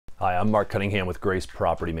Hi, I'm Marc Cunningham with Grace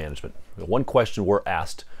Property Management. One question we're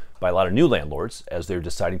asked by a lot of new landlords as they're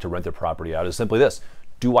deciding to rent their property out is simply this: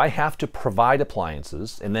 do I have to provide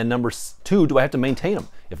appliances? And then number two, do I have to maintain them?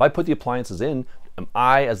 If I put the appliances in, am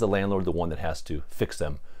I, as the landlord, the one that has to fix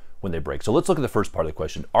them when they break? So let's look at the first part of the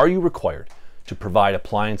question. Are you required to provide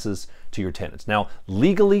appliances to your tenants? Now,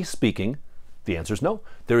 legally speaking, the answer is no.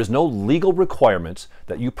 There is no legal requirement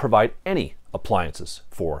that you provide any appliances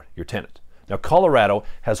for your tenant. Now, Colorado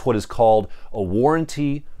has what is called a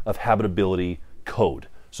warranty of habitability code.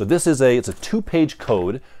 So this is it's a two-page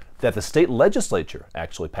code that the state legislature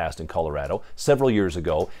actually passed in Colorado several years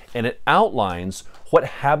ago, and it outlines what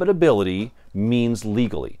habitability means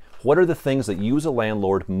legally. What are the things that you as a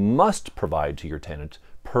landlord must provide to your tenant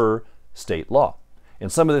per state law?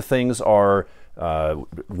 And some of the things are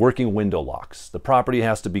working window locks. The property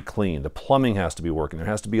has to be clean. The plumbing has to be working. There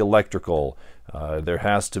has to be electrical. There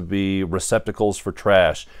has to be receptacles for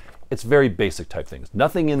trash. It's very basic type things.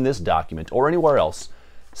 Nothing in this document or anywhere else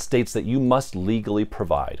states that you must legally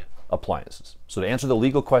provide appliances. So to answer the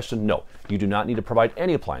legal question, no, you do not need to provide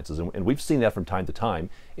any appliances. And we've seen that from time to time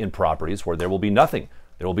in properties where there will be nothing.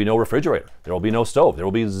 There will be no refrigerator. There will be no stove. There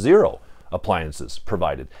will be zero appliances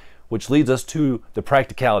provided. Which leads us to the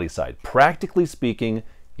practicality side. Practically speaking,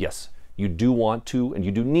 yes, you do want to and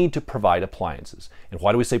you do need to provide appliances. And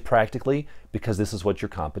why do we say practically? Because this is what your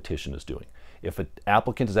competition is doing. If an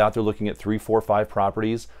applicant is out there looking at 3, 4, 5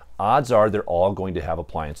 properties, odds are they're all going to have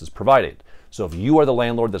appliances provided. So if you are the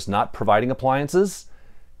landlord that's not providing appliances,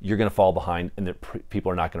 you're going to fall behind and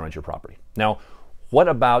people are not going to rent your property. Now, what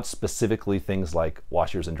about specifically things like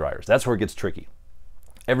washers and dryers? That's where it gets tricky.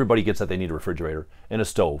 Everybody gets that they need a refrigerator and a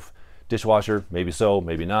stove. Dishwasher, maybe so,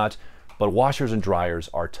 maybe not, but washers and dryers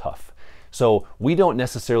are tough. So we don't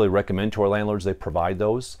necessarily recommend to our landlords they provide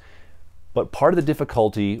those, but part of the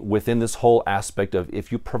difficulty within this whole aspect of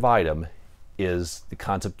if you provide them is the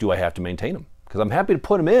concept, do I have to maintain them? Because I'm happy to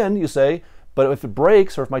put them in, you say, but if it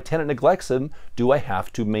breaks or if my tenant neglects them, do I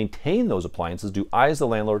have to maintain those appliances? Do I as the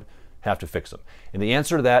landlord have to fix them? And the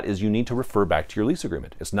answer to that is you need to refer back to your lease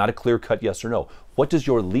agreement. It's not a clear-cut yes or no. What does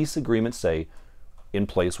your lease agreement say in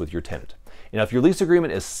place with your tenant? Now, if your lease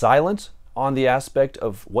agreement is silent on the aspect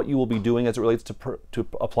of what you will be doing as it relates to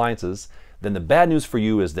appliances, then the bad news for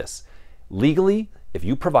you is this. Legally, if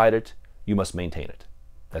you provide it, you must maintain it.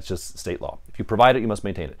 That's just state law. If you provide it, you must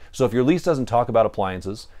maintain it. So if your lease doesn't talk about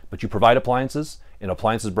appliances, but you provide appliances and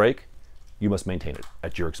appliances break, you must maintain it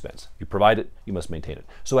at your expense. You provide it, you must maintain it.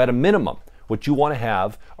 So at a minimum, what you want to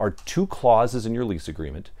have are 2 clauses in your lease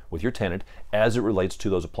agreement with your tenant as it relates to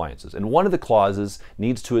those appliances. And one of the clauses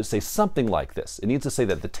needs to say something like this. It needs to say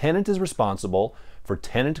that the tenant is responsible for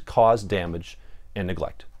tenant-caused damage and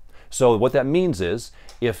neglect. So what that means is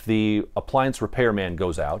if the appliance repairman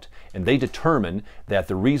goes out and they determine that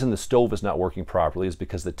the reason the stove is not working properly is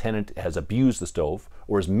because the tenant has abused the stove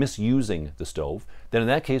or is misusing the stove, then in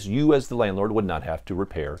that case, you as the landlord would not have to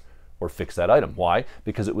repair or fix that item. Why?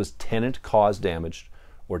 Because it was tenant-caused damage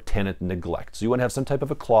or tenant neglect. So you want to have some type of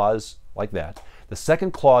a clause like that. The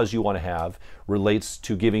second clause you want to have relates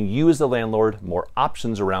to giving you as the landlord more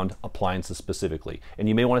options around appliances specifically. And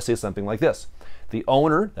you may want to say something like this. The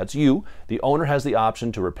owner, that's you, the owner has the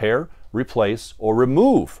option to repair, replace, or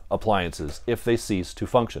remove appliances if they cease to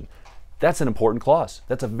function. That's an important clause.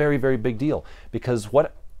 That's a very, very big deal because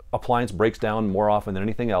what appliance breaks down more often than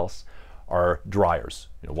anything else are dryers,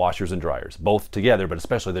 washers and dryers, both together, but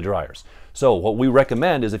especially the dryers. So what we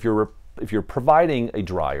recommend is if you're providing a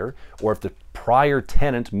dryer, or if the prior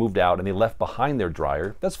tenant moved out and they left behind their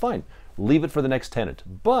dryer, that's fine. Leave it for the next tenant.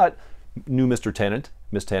 But new Mr. Tenant,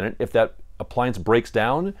 Miss Tenant, if that appliance breaks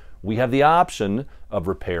down, we have the option of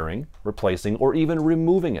repairing, replacing, or even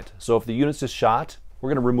removing it. So if the unit's just shot, we're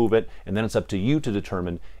going to remove it, and then it's up to you to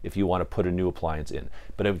determine if you want to put a new appliance in.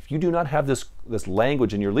 But if you do not have this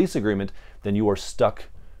language in your lease agreement, then you are stuck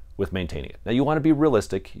with maintaining it. Now you want to be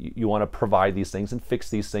realistic. You want to provide these things and fix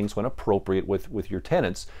these things when appropriate with your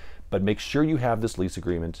tenants, but make sure you have this lease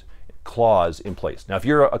agreement clause in place. Now if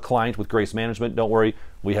you're a client with Grace Management, don't worry,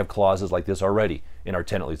 we have clauses like this already in our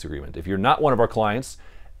tenant lease agreement. If you're not one of our clients,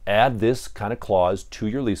 add this kind of clause to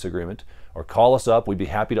your lease agreement or call us up. We'd be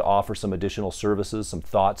happy to offer some additional services, some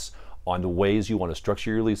thoughts on the ways you want to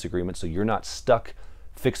structure your lease agreement so you're not stuck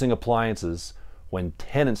fixing appliances when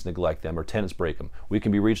tenants neglect them or tenants break them. We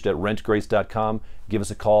can be reached at rentgrace.com. Give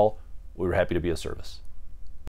us a call. We're happy to be of service.